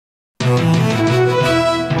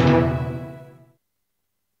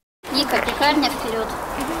Ника, пекарня вперед.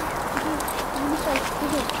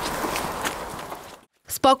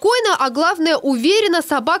 Спокойно, а главное уверенно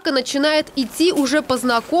собака начинает идти уже по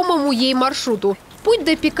знакомому ей маршруту. Путь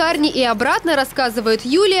до пекарни и обратно, рассказывает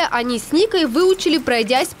Юлия, они с Никой выучили,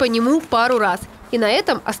 пройдясь по нему пару раз. И на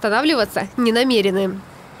этом останавливаться не намерены.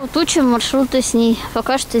 Вот учим маршруты с ней.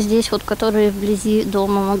 Пока что здесь, вот, которые вблизи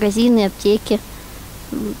дома, магазины, аптеки,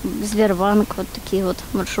 Сбербанк, вот такие вот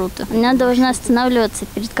маршруты. Она должна останавливаться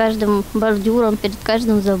перед каждым бордюром, перед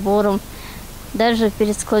каждым забором. Даже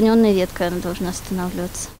перед склоненной веткой она должна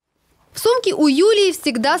останавливаться. В сумке у Юлии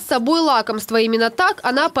всегда с собой лакомство. Именно так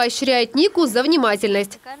она поощряет Нику за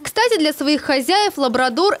внимательность. Кстати, для своих хозяев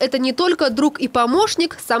лабрадор – это не только друг и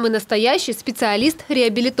помощник, самый настоящий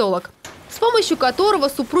специалист-реабилитолог, с помощью которого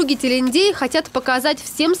супруги Телендей хотят показать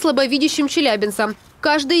всем слабовидящим челябинцам.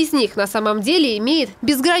 Каждый из них на самом деле имеет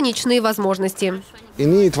безграничные возможности.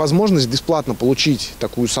 Имеет возможность бесплатно получить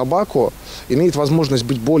такую собаку, имеет возможность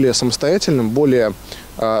быть более самостоятельным, более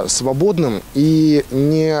свободным и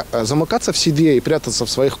не замыкаться в себе и прятаться в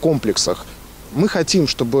своих комплексах. Мы хотим,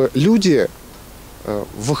 чтобы люди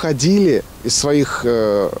выходили из своих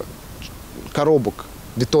коробок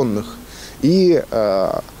бетонных и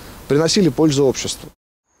приносили пользу обществу.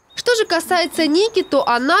 Что же касается Ники, то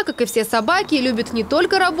она, как и все собаки, любит не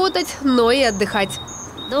только работать, но и отдыхать.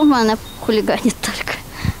 Дома она хулиганит только.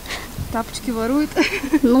 Тапочки ворует?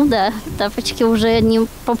 Ну да, тапочки уже не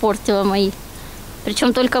попортила мои.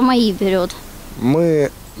 Причем только мои берет.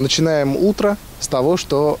 Мы начинаем утро с того,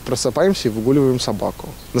 что просыпаемся и выгуливаем собаку.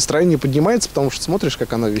 Настроение поднимается, потому что смотришь,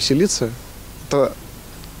 как она веселится. Это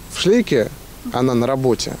в шлейке она на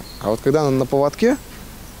работе, а вот когда она на поводке,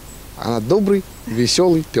 она добрый,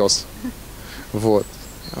 веселый пес, вот,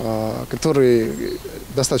 который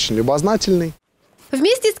достаточно любознательный.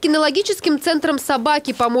 Вместе с кинологическим центром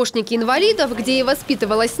собаки «Помощники инвалидов», где и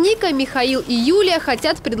воспитывалась Ника, Михаил и Юлия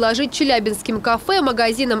хотят предложить челябинским кафе,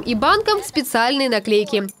 магазинам и банкам специальные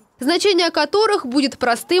наклейки, значение которых будет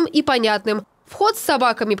простым и понятным. Вход с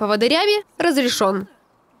собаками-поводырями разрешен.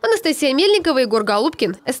 Анастасия Мельникова, Егор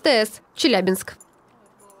Голубкин, СТС, Челябинск.